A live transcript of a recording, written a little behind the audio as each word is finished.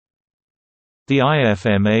The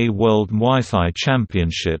IFMA World Muaythai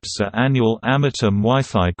Championships are annual amateur Muay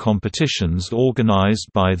Thai competitions organized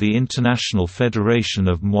by the International Federation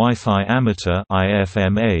of Muay Thai Amateur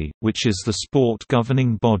 (IFMA), which is the sport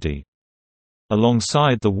governing body.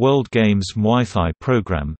 Alongside the World Games Muay Thai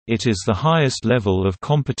program, it is the highest level of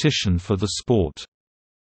competition for the sport.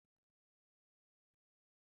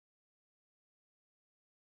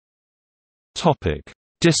 Topic: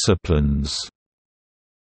 Disciplines.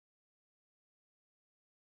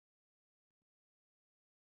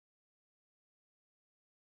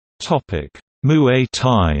 Topic: Muay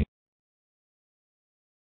Thai.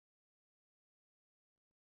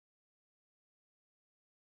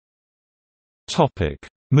 Topic: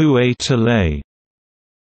 Muay Talay.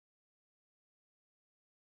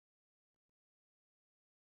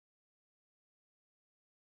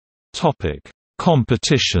 Topic: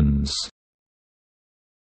 Competitions.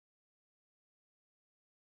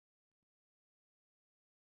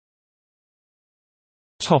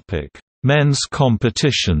 Topic: Men's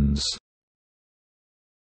competitions.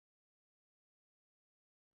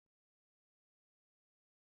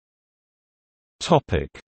 Topic: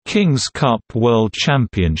 King's Cup World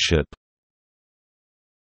Championship.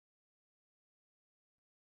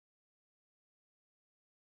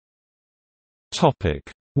 Topic: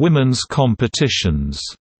 Women's competitions.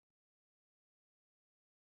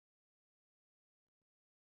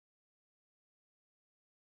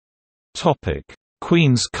 Topic: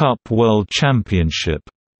 Queen's Cup World Championship.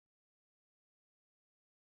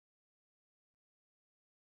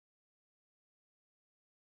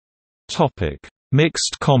 Topic: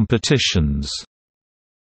 Mixed competitions.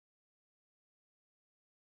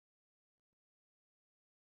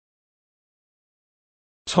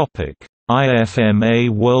 Topic: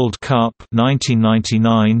 IFMA World Cup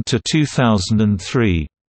 1999 to 2003.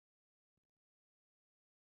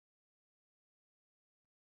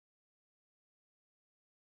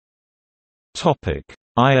 Topic: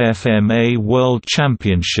 IFMA World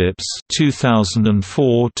Championships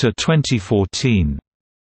 2004 to 2014.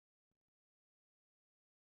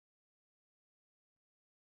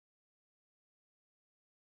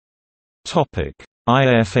 Topic: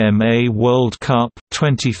 IFMA World Cup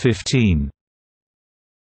 2015.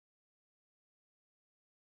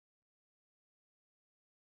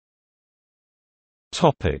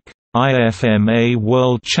 Topic: IFMA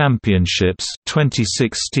World Championships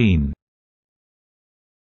 2016.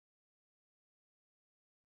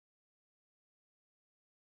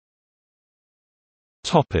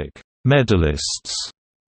 Topic: Medalists.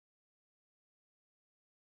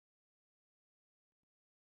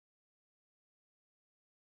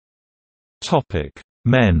 Topic: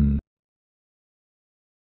 Men.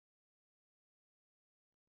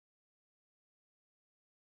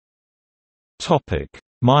 Topic: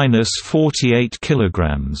 -48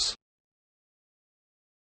 kilograms.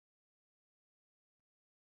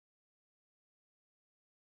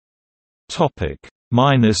 Topic: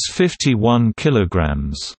 -51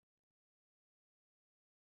 kilograms.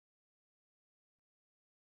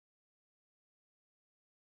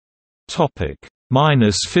 Topic: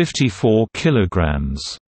 -54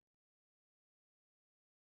 kilograms.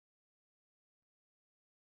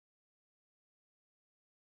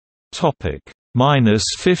 Topic: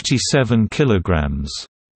 -57 kilograms.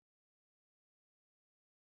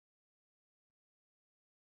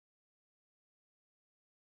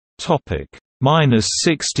 Topic: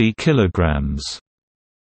 -60 kilograms.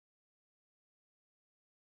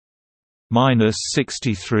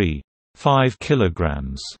 -63.5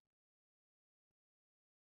 kilograms.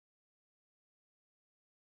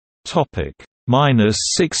 Topic: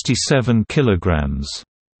 -67 kilograms.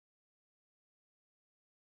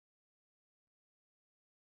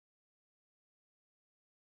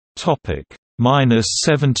 Topic: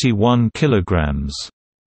 -71 kilograms.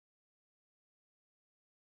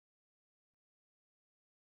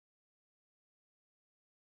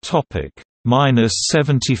 Topic: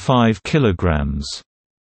 -75 kilograms.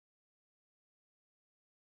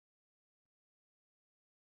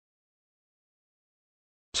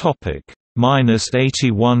 Topic: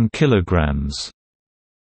 -81 kilograms.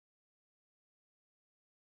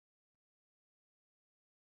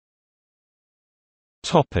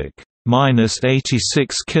 Topic: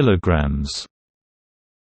 -86 kilograms.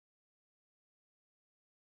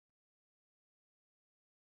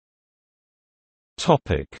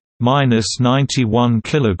 Topic: -91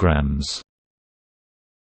 kilograms.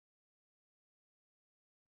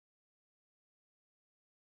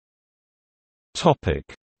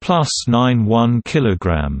 Topic: +91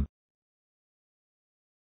 kilogram.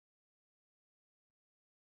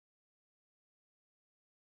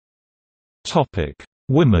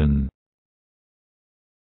 Women.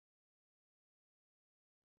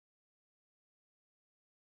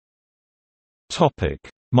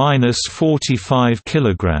 Minus 45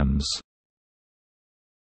 kilograms.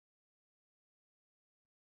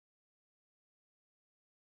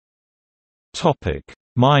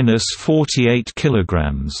 Minus 48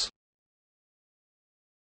 kilograms.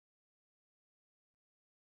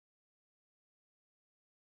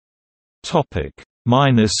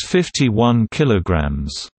 Minus 51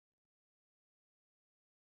 kilograms.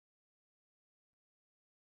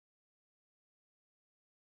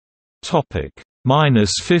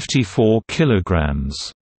 Minus 54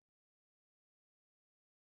 kilograms.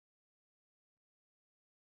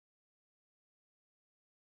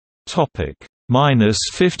 Minus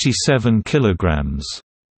 57 kilograms.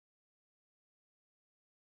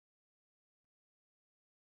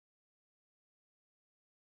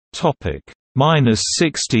 Minus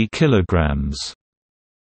 60 kilograms.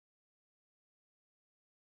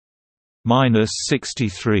 Minus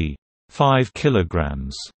 63.5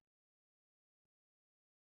 kilograms.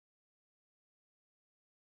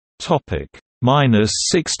 Minus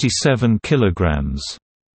 67 kilograms.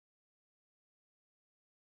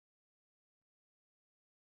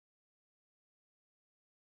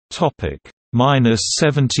 Minus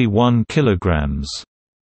 71 kilograms.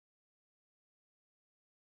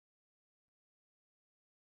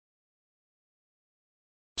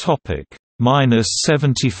 Minus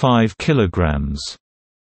 75 kilograms.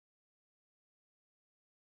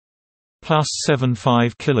 Plus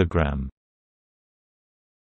 75 kilogram.